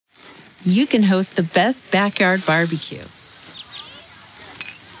you can host the best backyard barbecue.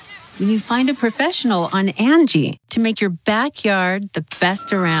 When you find a professional on Angie to make your backyard the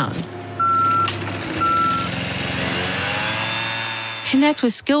best around. Connect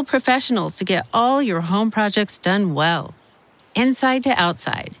with skilled professionals to get all your home projects done well. Inside to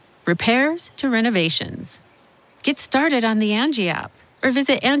outside, repairs to renovations. Get started on the Angie app or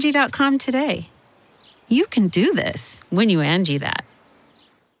visit Angie.com today. You can do this when you Angie that.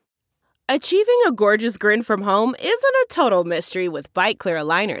 Achieving a gorgeous grin from home isn't a total mystery with Bite Clear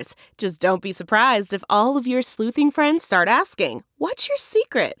aligners. Just don't be surprised if all of your sleuthing friends start asking, "What's your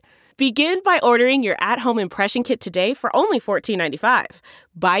secret?" Begin by ordering your at-home impression kit today for only $14.95.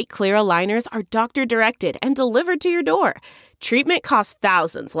 Bite Clear aligners are doctor-directed and delivered to your door. Treatment costs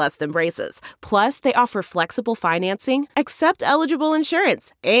thousands less than braces. Plus, they offer flexible financing, accept eligible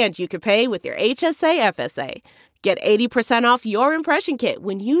insurance, and you can pay with your HSA FSA. Get 80% off your impression kit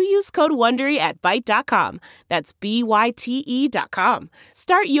when you use code WONDERY at Byte.com. That's BYTE.com.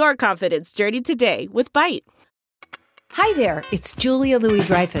 Start your confidence journey today with Byte. Hi there, it's Julia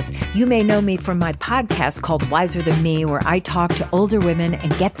Louis-Dreyfus. You may know me from my podcast called Wiser Than Me, where I talk to older women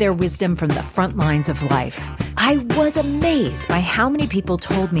and get their wisdom from the front lines of life. I was amazed by how many people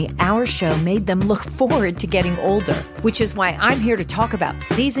told me our show made them look forward to getting older, which is why I'm here to talk about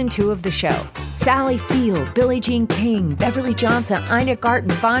season 2 of the show. Sally Field, Billie Jean King, Beverly Johnson, Ina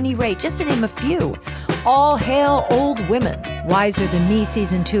Garten, Bonnie Raitt, just to name a few. All hail old women. Wiser Than Me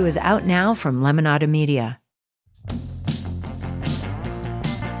season 2 is out now from Lemonada Media.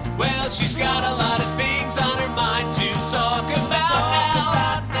 Well, she's got a lot of things on her mind to talk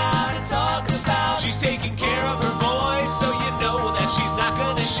about now. She's taking care of her voice, so you know that she's not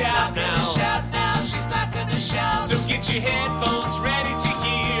gonna shout now. She's not gonna shout. So get your headphones ready to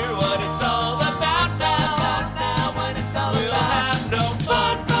hear what it's all about now. What it's all we'll about. Have no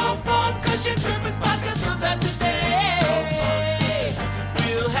fun, 'cause your Christmas podcast comes out today.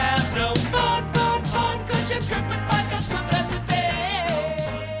 We'll have no fun, 'cause your Christmas podcast comes out today.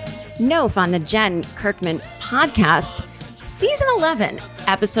 No Fun, the Jen Kirkman podcast, season 11,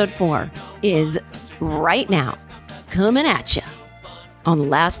 episode 4, is right now coming at you on the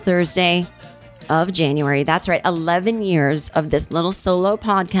last Thursday of January. That's right, 11 years of this little solo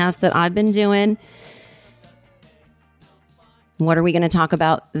podcast that I've been doing. What are we going to talk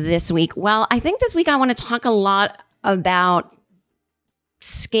about this week? Well, I think this week I want to talk a lot about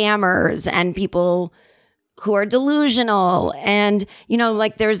scammers and people who are delusional. And, you know,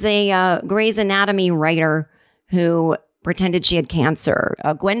 like there's a Grey's Anatomy writer who pretended she had cancer.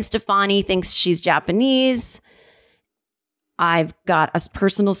 Gwen Stefani thinks she's Japanese. I've got a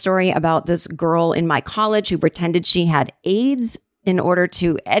personal story about this girl in my college who pretended she had AIDS in order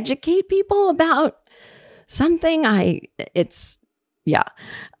to educate people about something. I'm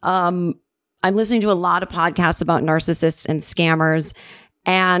listening to a lot of podcasts about narcissists and scammers,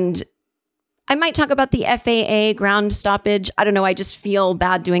 and I might talk about the FAA ground stoppage. I don't know. I just feel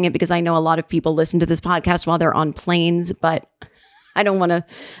bad doing it because I know a lot of people listen to this podcast while they're on planes, but I don't want to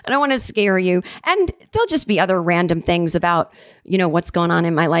scare you. And there'll just be other random things about, you know, what's going on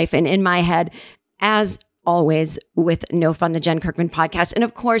in my life and in my head, as always with No Fun, the Jen Kirkman podcast. And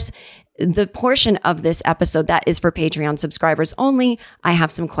of course, the portion of this episode that is for Patreon subscribers only, I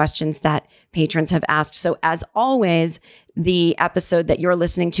have some questions that patrons have asked. So as always, the episode that you're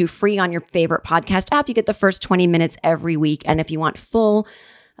listening to free on your favorite podcast app, you get the first 20 minutes every week. And if you want full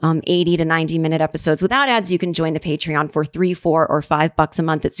 80 to 90 minute episodes without ads, you can join the Patreon for $3, $4, or $5 a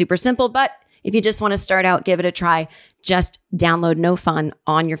month. It's super simple. But if you just want to start out, give it a try. Just download No Fun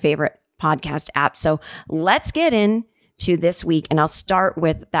on your favorite podcast app. So let's get into this week. And I'll start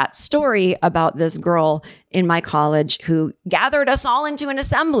with that story about this girl in my college who gathered us all into an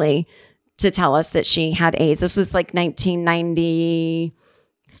assembly to tell us that she had AIDS. This was like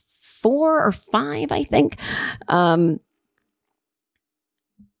 1994 or 5, I think.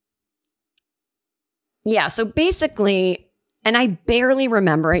 Yeah, so basically, and I barely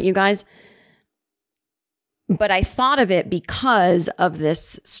remember it, you guys, but I thought of it because of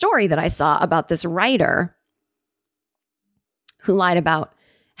this story that I saw about this writer who lied about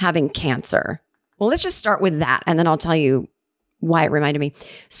having cancer. Well, let's just start with that, and then I'll tell you why it reminded me.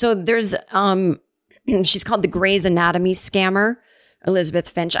 So there's, she's called the Grey's Anatomy scammer, Elizabeth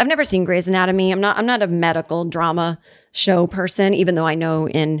Finch. I've never seen Grey's Anatomy. I'm not a medical drama show person, even though I know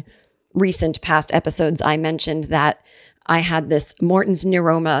in recent past episodes I mentioned that I had this Morton's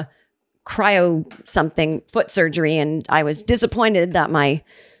neuroma cryo something foot surgery, and I was disappointed that my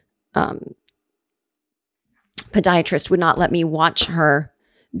podiatrist would not let me watch her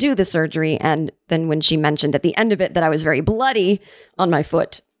do the surgery. And then when she mentioned at the end of it that I was very bloody on my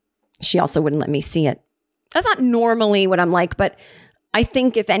foot, She also wouldn't let me see it. That's not normally what I'm like, but I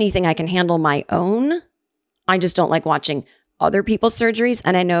think if anything, I can handle my own. I just don't like watching other people's surgeries.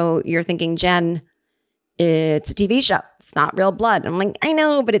 And I know you're thinking, Jen, it's a TV show. It's not real blood. I'm like, I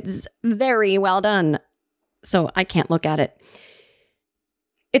know, but it's very well done. So I can't look at it.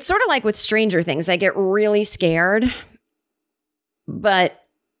 It's sort of like with Stranger Things. I get really scared, but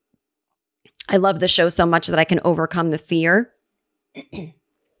I love the show so much that I can overcome the fear.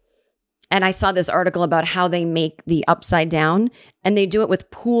 And I saw this article about how they make the upside down, and they do it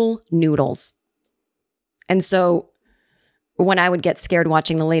with pool noodles. And so when I would get scared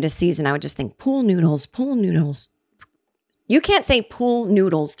watching the latest season, I would just think, pool noodles, pool noodles. You can't say pool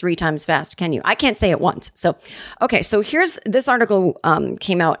noodles 3 times fast, can you? I can't say it once. So, okay, so here's this article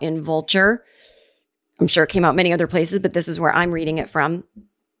came out in Vulture. I'm sure it came out many other places, but this is where I'm reading it from.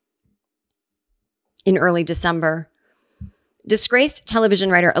 In early December, disgraced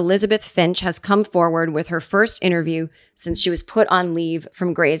television writer Elizabeth Finch has come forward with her first interview since she was put on leave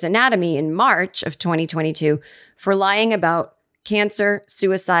from Grey's Anatomy in March of 2022 for lying about cancer,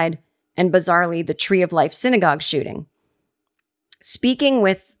 suicide, and bizarrely, the Tree of Life synagogue shooting. Speaking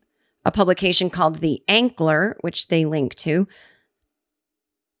with a publication called The Ankler, which they link to,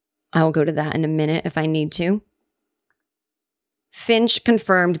 I'll go to that in a minute if I need to. Finch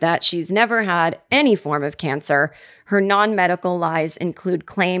confirmed that she's never had any form of cancer. Her non-medical lies include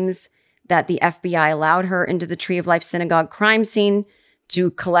claims that the FBI allowed her into the Tree of Life synagogue crime scene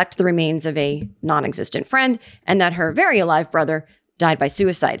to collect the remains of a non-existent friend, and that her very alive brother died by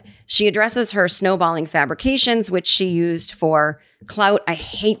suicide. She addresses her snowballing fabrications, which she used for clout. I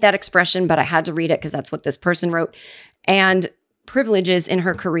hate that expression, but I had to read it because that's what this person wrote. And privileges in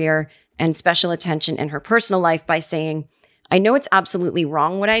her career and special attention in her personal life by saying, I know it's absolutely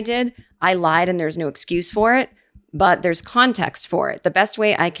wrong what I did. I lied and there's no excuse for it, but there's context for it. The best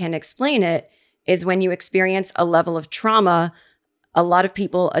way I can explain it is when you experience a level of trauma, a lot of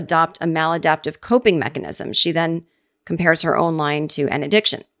people adopt a maladaptive coping mechanism. She then compares her own lying to an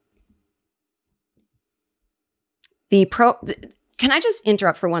addiction. Can I just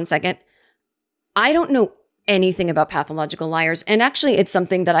interrupt for 1 second? I don't know anything about pathological liars, and actually it's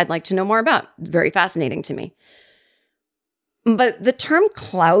something that I'd like to know more about. Very fascinating to me. But the term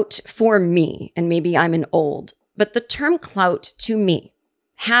clout for me, and maybe I'm an old, but the term clout to me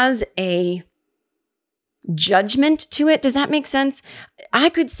has a judgment to it. Does that make sense? I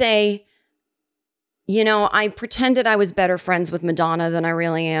could say, you know, I pretended I was better friends with Madonna than I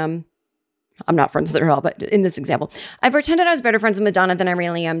really am. I'm not friends with her at all, but in this example, I pretended I was better friends with Madonna than I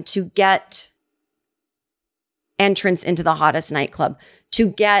really am to get entrance into the hottest nightclub, to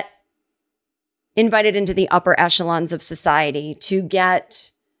get invited into the upper echelons of society, to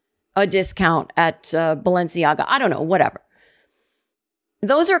get a discount at Balenciaga. I don't know, whatever.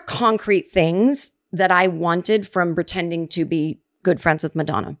 Those are concrete things that I wanted from pretending to be good friends with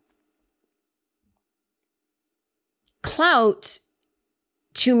Madonna. Clout,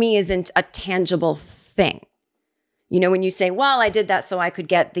 to me, isn't a tangible thing. You know, when you say, well, I did that so I could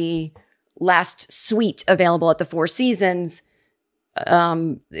get the last suite available at the Four Seasons,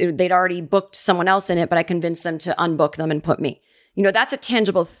 they'd already booked someone else in it, but I convinced them to unbook them and put me. You know, that's a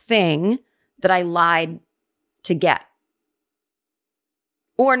tangible thing that I lied to get.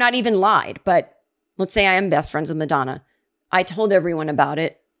 Or not even lied, but let's say I am best friends with Madonna. I told everyone about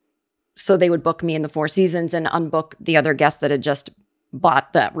it so they would book me in the Four Seasons and unbook the other guests that had just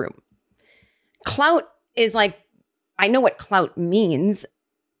bought that room. Clout is like, I know what clout means,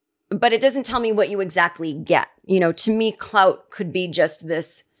 but it doesn't tell me what you exactly get. You know, to me, clout could be just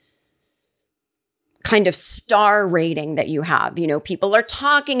this kind of star rating that you have. You know, people are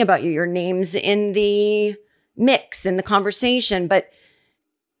talking about you, your name's in the mix, in the conversation, but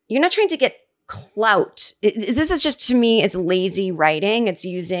you're not trying to get clout. This is just, to me, is lazy writing. It's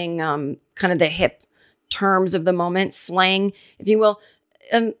using kind of the hip terms of the moment, slang, if you will.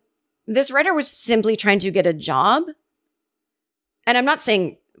 This writer was simply trying to get a job. And I'm not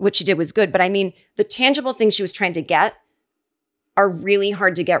saying what she did was good, but I mean, the tangible things she was trying to get are really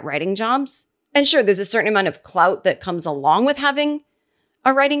hard to get writing jobs. And sure, there's a certain amount of clout that comes along with having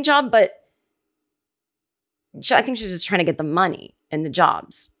a writing job, but I think she's just trying to get the money and the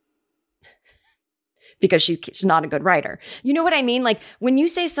jobs because she's not a good writer. You know what I mean? Like, when you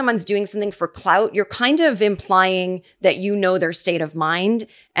say someone's doing something for clout, you're kind of implying that you know their state of mind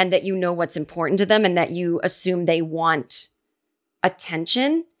and that you know what's important to them and that you assume they want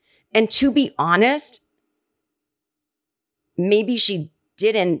attention. And to be honest, maybe she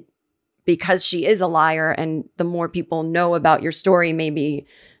didn't, because she is a liar, and the more people know about your story, maybe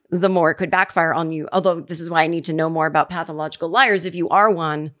the more it could backfire on you. Although this is why I need to know more about pathological liars. If you are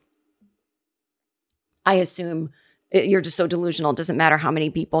one, I assume you're just so delusional. It doesn't matter how many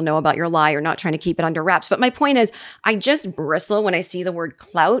people know about your lie. You're not trying to keep it under wraps. But my point is, I just bristle when I see the word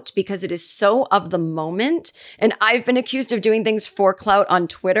clout because it is so of the moment. And I've been accused of doing things for clout on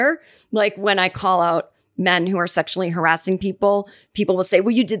Twitter. Like when I call out men who are sexually harassing people, people will say,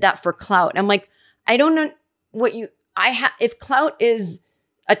 well, you did that for clout. I'm like, I don't know what if clout is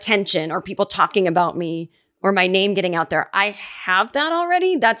attention or people talking about me or my name getting out there, I have that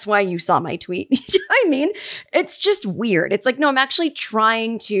already. That's why you saw my tweet. You know what I mean? It's just weird. It's like, no, I'm actually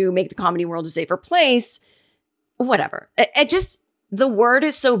trying to make the comedy world a safer place. Whatever. The word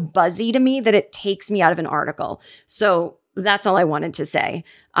is so buzzy to me that it takes me out of an article. So that's all I wanted to say.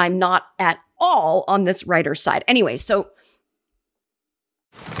 I'm not at all on this writer's side. Anyway, so.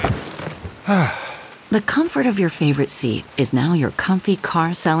 The comfort of your favorite seat is now your comfy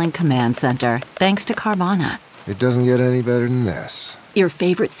car selling command center, thanks to Carvana. It doesn't get any better than this. Your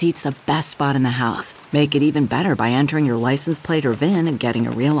favorite seat's the best spot in the house. Make it even better by entering your license plate or VIN and getting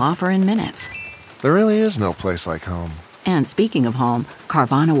a real offer in minutes. There really is no place like home. And speaking of home,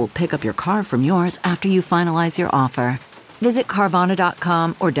 Carvana will pick up your car from yours after you finalize your offer. Visit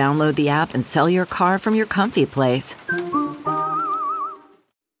Carvana.com or download the app and sell your car from your comfy place.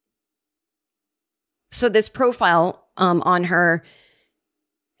 So this profile on her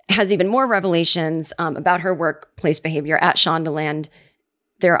has even more revelations about her workplace behavior at Shondaland.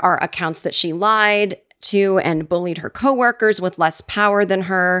 There are accounts that she lied to and bullied her coworkers with less power than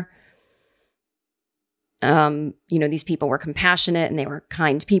her. These people were compassionate and they were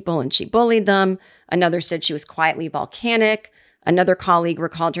kind people and she bullied them. Another said she was quietly volcanic. Another colleague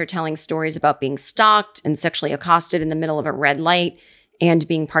recalled her telling stories about being stalked and sexually accosted in the middle of a red light and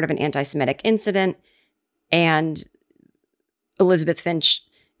being part of an anti-Semitic incident. And Elizabeth Finch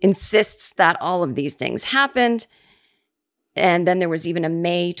insists that all of these things happened. And then there was even a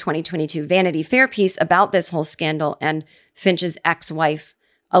May 2022 Vanity Fair piece about this whole scandal. And Finch's ex-wife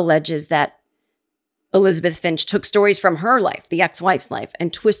alleges that Elizabeth Finch took stories from her life, the ex-wife's life,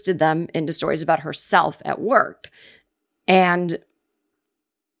 and twisted them into stories about herself at work. And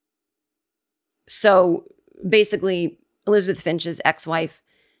so basically, Elizabeth Finch's ex-wife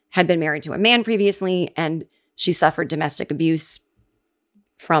had been married to a man previously, and she suffered domestic abuse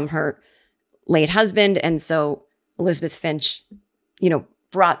from her late husband. And so Elizabeth Finch,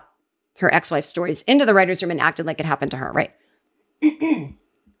 brought her ex-wife's stories into the writer's room and acted like it happened to her, right?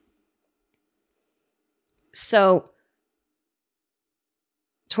 So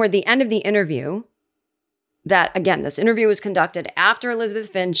toward the end of the interview, this interview was conducted after Elizabeth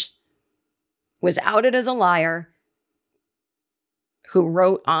Finch was outed as a liar who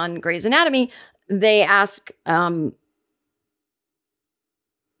wrote on Grey's Anatomy. They ask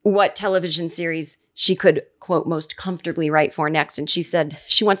what television series she could, quote, most comfortably write for next. And she said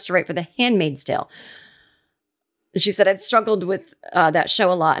she wants to write for The Handmaid's Tale. She said, I've struggled with that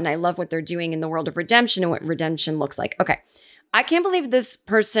show a lot, and I love what they're doing in the world of redemption and what redemption looks like. Okay. I can't believe this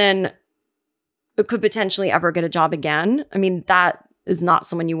person could potentially ever get a job again. I mean, that is not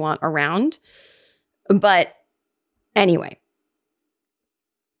someone you want around. But anyway,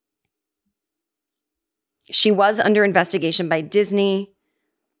 she was under investigation by Disney.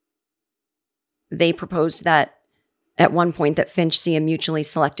 They proposed that at one point that Finch see a mutually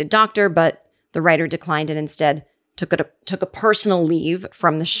selected doctor, but the writer declined and instead took a personal leave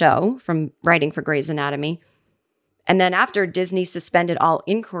from the show, from writing for Grey's Anatomy. And then after, Disney suspended all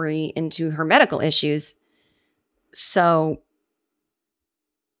inquiry into her medical issues. So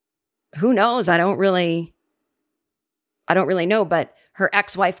who knows? I don't really know, but her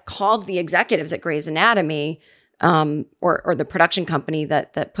ex-wife called the executives at Grey's Anatomy, or the production company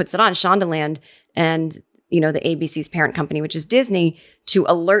that puts it on, Shondaland, and the ABC's parent company, which is Disney, to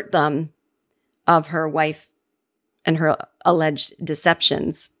alert them of her wife and her alleged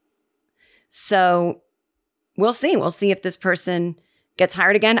deceptions. So we'll see. We'll see if this person gets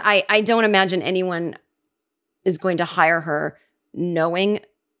hired again. I don't imagine anyone is going to hire her knowingly.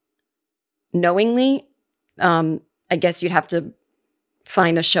 I guess you'd have to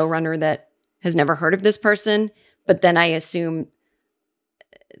find a showrunner that has never heard of this person. But then I assume,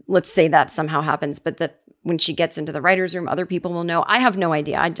 let's say that somehow happens, but that when she gets into the writer's room, other people will know. I have no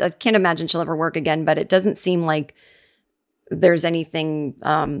idea. I can't imagine she'll ever work again, but it doesn't seem like there's anything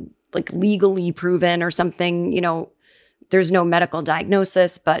like legally proven or something. There's no medical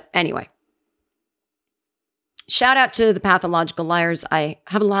diagnosis. But anyway, shout out to the pathological liars. I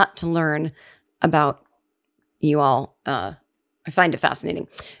have a lot to learn about you all. I find it fascinating.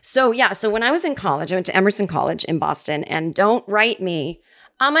 So when I was in college, I went to Emerson College in Boston, and don't write me.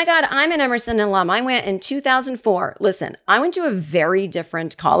 Oh my God, I'm an Emerson alum. I went in 2004. Listen, I went to a very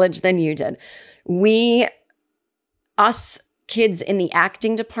different college than you did. Us kids in the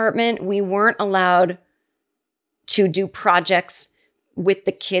acting department, we weren't allowed to do projects with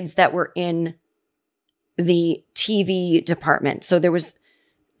the kids that were in the TV department. So there was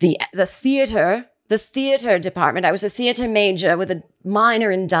the theater department. I was a theater major with a minor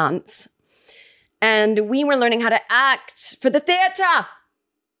in dance. And we were learning how to act for the theater.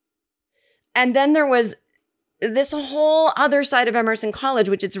 And then there was this whole other side of Emerson College,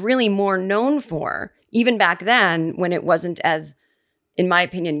 which it's really more known for, even back then when it wasn't as, in my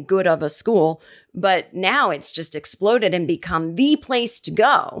opinion, good of a school. But now it's just exploded and become the place to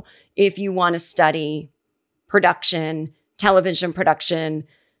go if you want to study production, television production,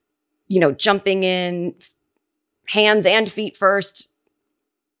 jumping in hands and feet first,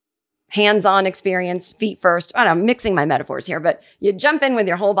 hands-on experience, feet first. I don't know, I'm mixing my metaphors here, but you jump in with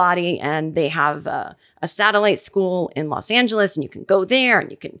your whole body, and they have a satellite school in Los Angeles, and you can go there,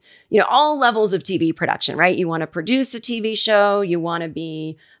 and you can, all levels of TV production, right? You want to produce a TV show, you want to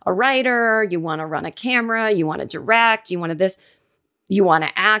be a writer, you want to run a camera, you want to direct, you want to this, you want to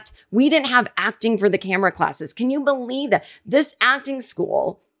act. We didn't have acting for the camera classes. Can you believe that? This acting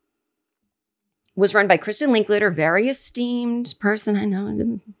school was run by Kristen Linklater, very esteemed person. I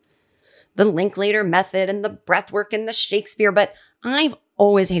know the Linklater method and the breath work and the Shakespeare, but I've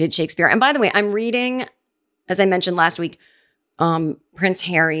always hated Shakespeare. And by the way, I'm reading, as I mentioned last week, Prince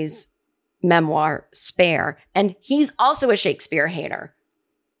Harry's memoir, Spare, and he's also a Shakespeare hater.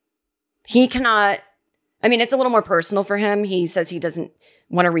 He cannot, it's a little more personal for him. He says he doesn't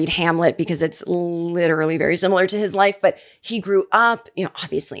want to read Hamlet because it's literally very similar to his life, but he grew up,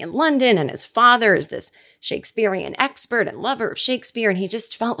 obviously in London, and his father is this Shakespearean expert and lover of Shakespeare. And he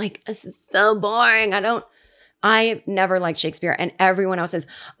just felt like, this is so boring. I never liked Shakespeare. And everyone else says,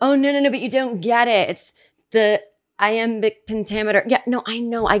 oh, no, but you don't get it. It's the iambic pentameter. Yeah, no, I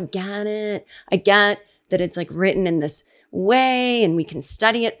know. I get it. I get that it's like written in this way and we can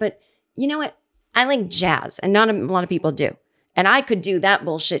study it. But you know what? I like jazz, and not a lot of people do. And I could do that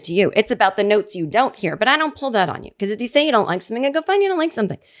bullshit to you. It's about the notes you don't hear, but I don't pull that on you. Because if you say you don't like something, I go, fine, you don't like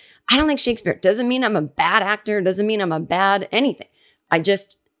something. I don't like Shakespeare. Doesn't mean I'm a bad actor. Doesn't mean I'm a bad anything. I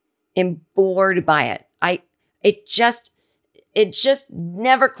just am bored by it. It just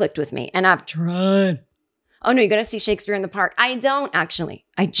never clicked with me. And I've tried. Oh no, you're going to see Shakespeare in the Park. I don't actually.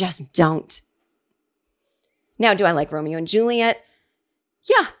 I just don't. Now, do I like Romeo and Juliet?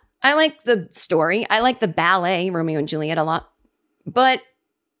 Yeah, I like the story. I like the ballet, Romeo and Juliet, a lot.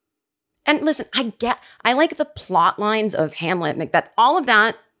 And listen, I like the plot lines of Hamlet, Macbeth, all of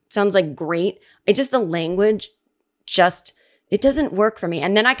that sounds like great. The language it doesn't work for me.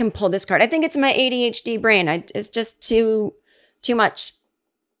 And then I can pull this card. I think it's my ADHD brain. It's just too much.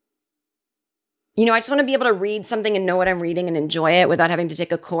 I just want to be able to read something and know what I'm reading and enjoy it without having to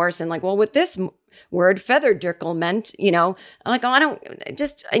take a course and what this word featherdurkle meant, I'm like, oh,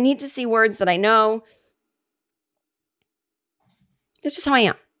 I need to see words that I know. It's just how I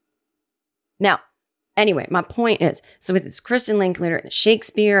am. Now, anyway, my point is, so with this Kristen Linklater and the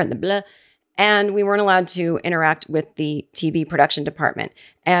Shakespeare and the blah, and we weren't allowed to interact with the TV production department.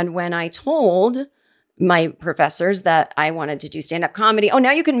 And when I told my professors that I wanted to do stand-up comedy, oh,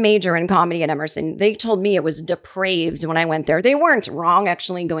 now you can major in comedy at Emerson. They told me it was depraved when I went there. They weren't wrong,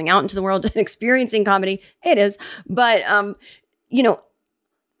 actually, going out into the world and experiencing comedy. It is. But, I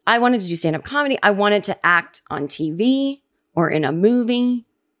wanted to do stand-up comedy. I wanted to act on TV or in a movie.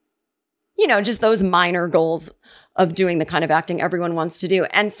 Just those minor goals of doing the kind of acting everyone wants to do.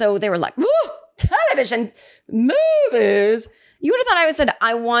 And so they were like, woo, television, movies. You would have thought I said,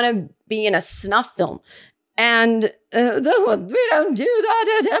 I want to be in a snuff film. And we don't do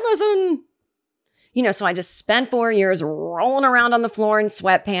that at Emerson. So I just spent 4 years rolling around on the floor in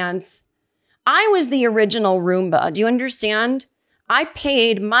sweatpants. I was the original Roomba. Do you understand? I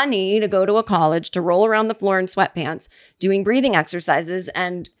paid money to go to a college to roll around the floor in sweatpants, doing breathing exercises,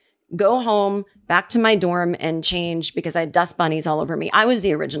 and go home back to my dorm and change because I had dust bunnies all over me. I was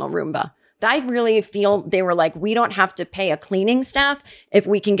the original Roomba. I really feel they were like, we don't have to pay a cleaning staff if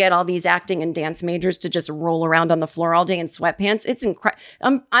we can get all these acting and dance majors to just roll around on the floor all day in sweatpants. It's incredible.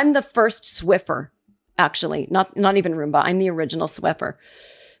 I'm the first Swiffer, actually, not even Roomba. I'm the original Swiffer.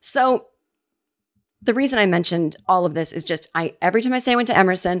 So the reason I mentioned all of this is just every time I say I went to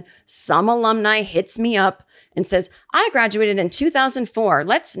Emerson, some alumni hits me up and says, I graduated in 2004.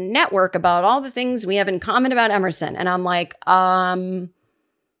 Let's network about all the things we have in common about Emerson. And I'm like,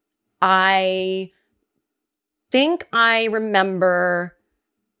 I think I remember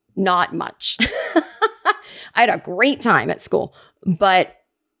not much. I had a great time at school, but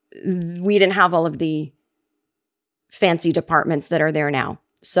we didn't have all of the fancy departments that are there now.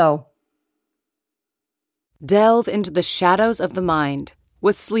 So delve into the shadows of the mind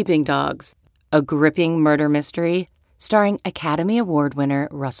with Sleeping Dogs, a gripping murder mystery starring Academy Award winner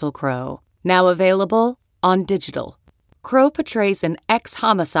Russell Crowe. Now available on digital. Crowe portrays an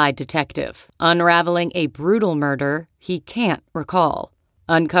ex-homicide detective unraveling a brutal murder he can't recall.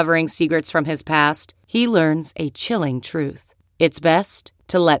 Uncovering secrets from his past, he learns a chilling truth. It's best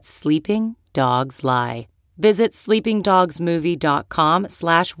to let sleeping dogs lie. Visit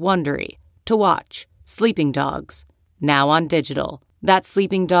sleepingdogsmovie.com/Wondery to watch Sleeping Dogs, now on digital. That's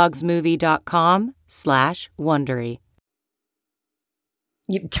sleepingdogsmovie.com/Wondery.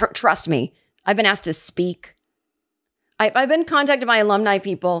 Trust me, I've been asked to speak. I've been contacted by alumni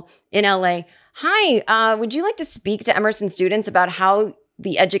people in LA. Hi, would you like to speak to Emerson students about how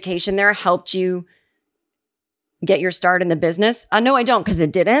the education there helped you get your start in the business? No, I don't, because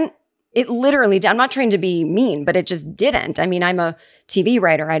it didn't. It literally did. I'm not trying to be mean, but it just didn't. I mean, I'm a TV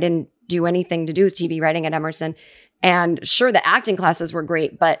writer. I didn't do anything to do with TV writing at Emerson. And sure, the acting classes were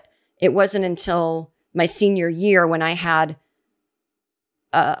great, but it wasn't until my senior year when I had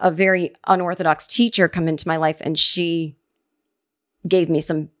a very unorthodox teacher come into my life, and she gave me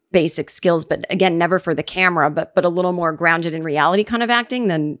some basic skills, but again, never for the camera, but a little more grounded in reality kind of acting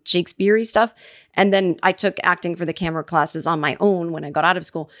than Shakespeare-y stuff. And then I took acting for the camera classes on my own when I got out of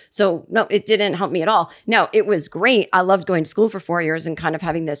school. So no, it didn't help me at all. No, it was great. I loved going to school for 4 years and kind of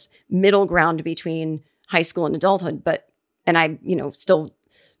having this middle ground between high school and adulthood. And I, still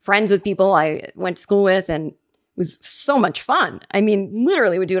friends with people I went to school with, and it was so much fun. I mean,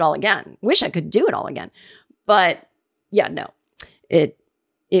 literally would do it all again. Wish I could do it all again. But yeah, no, it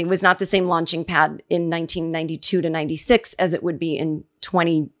was not the same launching pad in 1992 to 96 as it would be in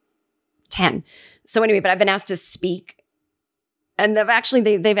 2010. So anyway, but I've been asked to speak, and they've actually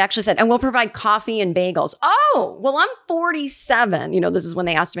said, and we'll provide coffee and bagels. Oh, well, I'm 47. This is when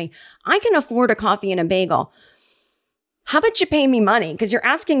they asked me, I can afford a coffee and a bagel. How about you pay me money? Because you're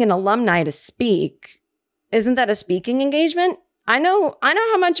asking an alumni to speak. Isn't that a speaking engagement? I know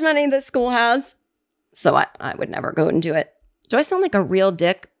how much money this school has. So I would never go and do it. Do I sound like a real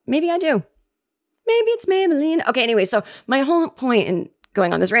dick? Maybe I do. Maybe it's Maybelline. Okay, anyway, so my whole point in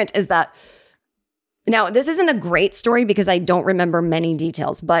going on this rant is that now this isn't a great story because I don't remember many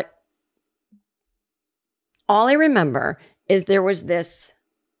details, but all I remember is there was this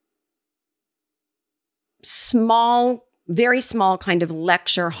small, very small kind of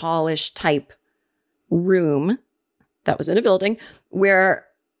lecture hall-ish type room that was in a building where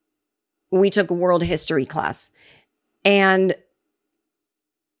we took a world history class. And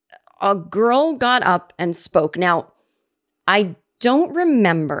a girl got up and spoke. Now, I don't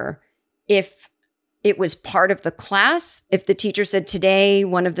remember if it was part of the class, if the teacher said, today,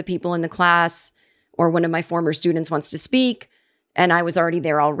 one of the people in the class or one of my former students wants to speak, and I was already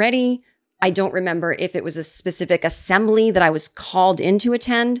there already. I don't remember if it was a specific assembly that I was called in to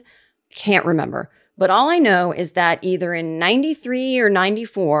attend. Can't remember. But all I know is that either in 93 or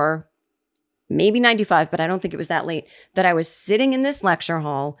 94, maybe 95, but I don't think it was that late, that I was sitting in this lecture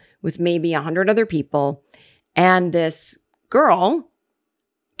hall with maybe 100 other people. And this girl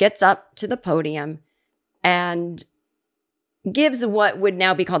gets up to the podium and gives what would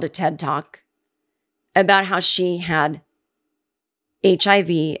now be called a TED Talk about how she had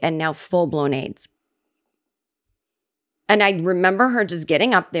HIV and now full-blown AIDS. And I remember her just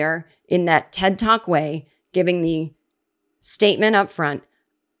getting up there in that TED Talk way, giving the statement up front,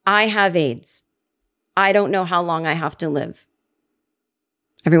 I have AIDS. I don't know how long I have to live.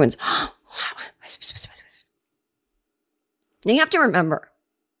 Everyone's, oh, wow. Now you have to remember,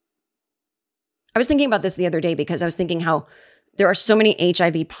 I was thinking about this the other day because I was thinking how there are so many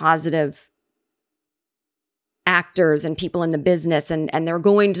HIV positive actors and people in the business, and they're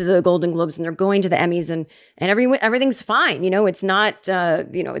going to the Golden Globes and they're going to the Emmys, and everything's fine. It's not,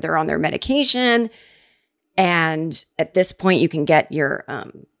 they're on their medication. And at this point you can get your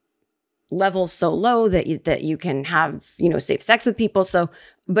levels so low that you can have, safe sex with people. So,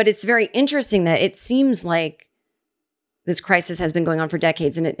 but it's very interesting that it seems like this crisis has been going on for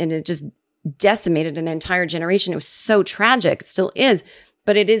decades, and it just decimated an entire generation. It was so tragic. It still is.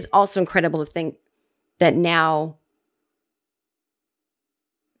 But it is also incredible to think that now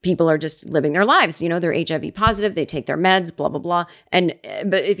people are just living their lives. They're HIV positive, they take their meds, blah, blah, blah.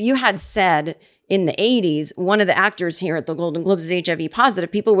 But if you had said in the 80s, one of the actors here at the Golden Globes is HIV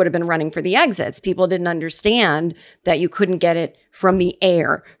positive, people would have been running for the exits. People didn't understand that you couldn't get it from the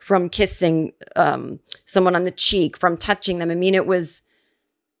air, from kissing someone on the cheek, from touching them. I mean, it was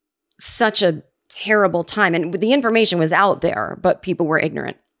such a terrible time. And the information was out there, but people were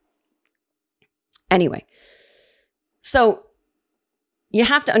ignorant. Anyway, so you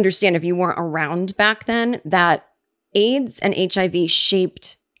have to understand, if you weren't around back then, that AIDS and HIV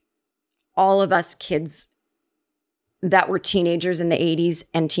shaped all of us kids that were teenagers in the 80s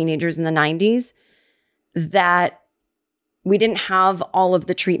and teenagers in the 90s, that we didn't have all of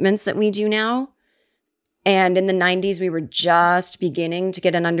the treatments that we do now. And in the 90s, we were just beginning to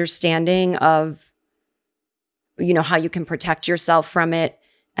get an understanding of, you know, how you can protect yourself from it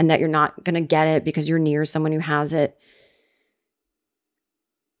and that you're not going to get it because you're near someone who has it.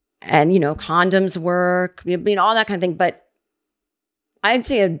 And, you know, condoms work, you know, all that kind of thing. But I'd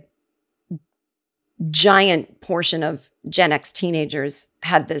say a giant portion of Gen X teenagers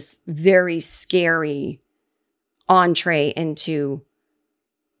had this very scary entree into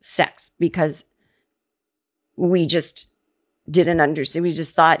sex because we just didn't understand. We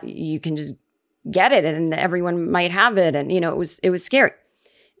just thought you can just get it and everyone might have it. And, you know, it was scary.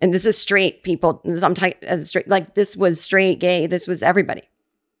 And this is straight people. I'm talking as a straight, like this was straight, gay. This was everybody.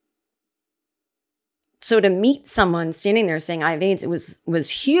 So to meet someone standing there saying, I have AIDS, it was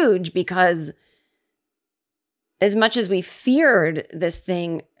huge, because as much as we feared this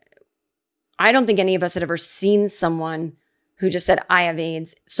thing, I don't think any of us had ever seen someone who just said, I have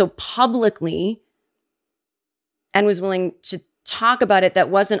AIDS, so publicly, and was willing to talk about it, that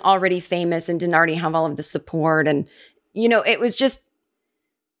wasn't already famous and didn't already have all of the support. And, you know, it was just,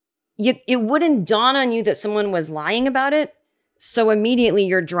 it wouldn't dawn on you that someone was lying about it. So immediately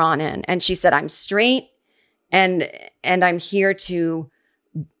you're drawn in. And she said, I'm straight and I'm here to,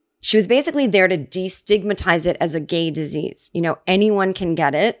 she was basically there to destigmatize it as a gay disease. You know, anyone can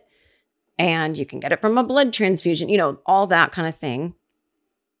get it, and you can get it from a blood transfusion, you know, all that kind of thing.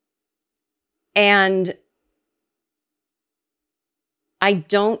 And I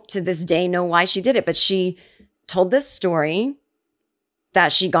don't to this day know why she did it, but she told this story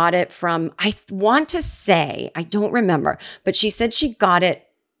that she got it from, I want to say, I don't remember, but she said she got it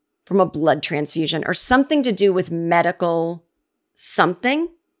from a blood transfusion or something to do with medical something.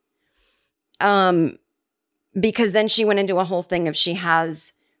 Because then she went into a whole thing of she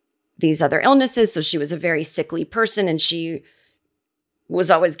has these other illnesses. So she was a very sickly person and she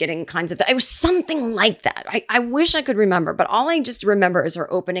was always getting kinds of, it was something like that. I wish I could remember, but all I just remember is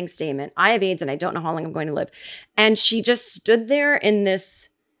her opening statement. I have AIDS and I don't know how long I'm going to live. And she just stood there in this,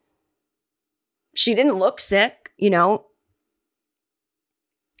 she didn't look sick, you know.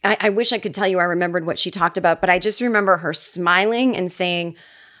 I wish I could tell you I remembered what she talked about, but I just remember her smiling and saying,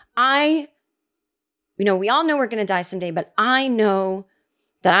 you know, we all know we're going to die someday, but I know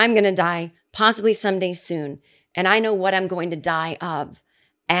that I'm going to die possibly someday soon. And I know what I'm going to die of.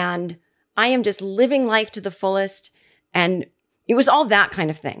 And I am just living life to the fullest. And it was all that kind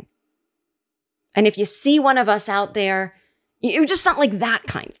of thing. And if you see one of us out there, it just sounded like that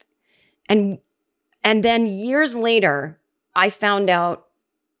kind of thing. And then years later, I found out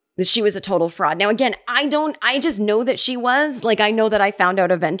that she was a total fraud. Now, again, I just know that she was. Like, I know that I found out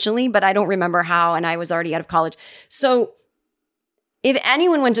eventually, but I don't remember how, and I was already out of college. So if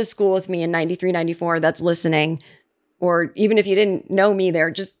anyone went to school with me in 93, 94 that's listening, or even if you didn't know me there,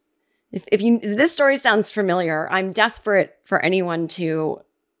 just if this story sounds familiar, I'm desperate for anyone to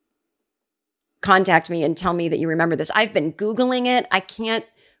contact me and tell me that you remember this. I've been Googling it. I can't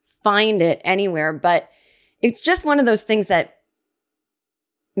find it anywhere, but it's just one of those things that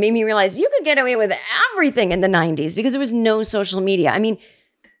made me realize you could get away with everything in the 90s because there was no social media. I mean,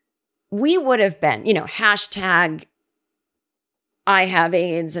 we would have been, you know, hashtag I have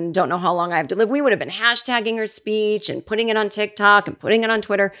AIDS and don't know how long I have to live. We would have been hashtagging her speech and putting it on TikTok and putting it on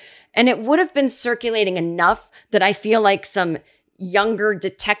Twitter. And it would have been circulating enough that I feel like some younger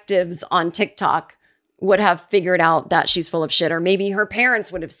detectives on TikTok would have figured out that she's full of shit, or maybe her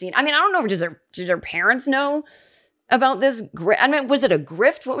parents would have seen. I mean, I don't know. Did her parents know about this? I mean, was it a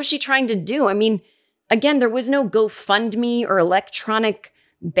grift? What was she trying to do? I mean, again, there was no GoFundMe or electronic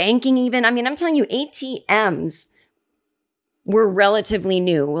banking even. I mean, I'm telling you, ATMs were relatively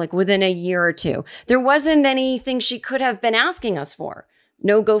new, like within a year or two. There wasn't anything she could have been asking us for.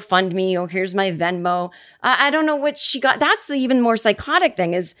 No GoFundMe, oh, here's my Venmo. I don't know what she got. That's the even more psychotic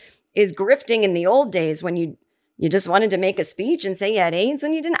thing is grifting in the old days when you just wanted to make a speech and say you had AIDS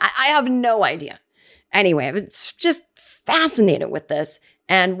when you didn't. I have no idea. Anyway, it's just fascinated with this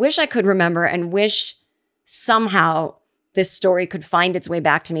and wish I could remember and wish somehow this story could find its way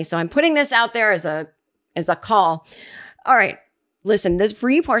back to me. So I'm putting this out there as a call. All right, listen, this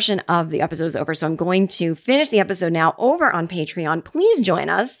free portion of the episode is over, so I'm going to finish the episode now over on Patreon. Please join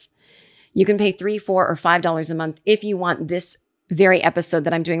us. You can pay $3, $4, or $5 a month if you want this very episode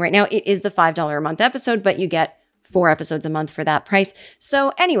that I'm doing right now. It is the $5 a month episode, but you get 4 episodes a month for that price.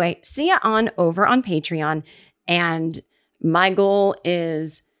 So anyway, see you over on Patreon. And my goal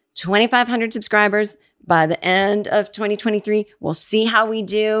is 2,500 subscribers by the end of 2023. We'll see how we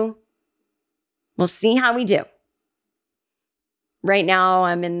do. Right now,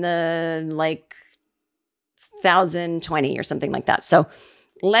 I'm in the 1,020 or something like that. So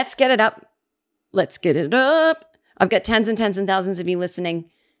let's get it up. I've got tens and tens and thousands of you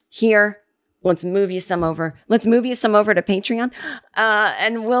listening here. Let's move you some over. to Patreon.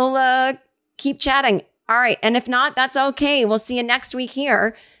 And we'll keep chatting. All right. And if not, that's okay. We'll see you next week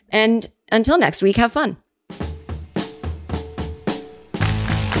here. And until next week, have fun.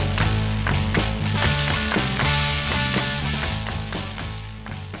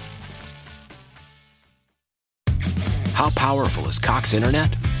 How powerful is Cox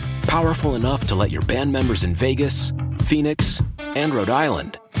Internet? Powerful enough to let your band members in Vegas, Phoenix, and Rhode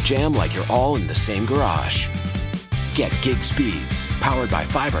Island jam like you're all in the same garage. Get gig speeds powered by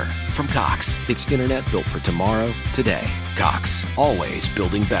fiber from Cox. It's internet built for tomorrow, today. Cox, always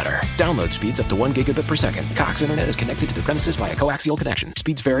building better. Download speeds up to 1 gigabit per second. Cox Internet is connected to the premises via coaxial connection.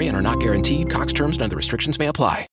 Speeds vary and are not guaranteed. Cox terms and other restrictions may apply.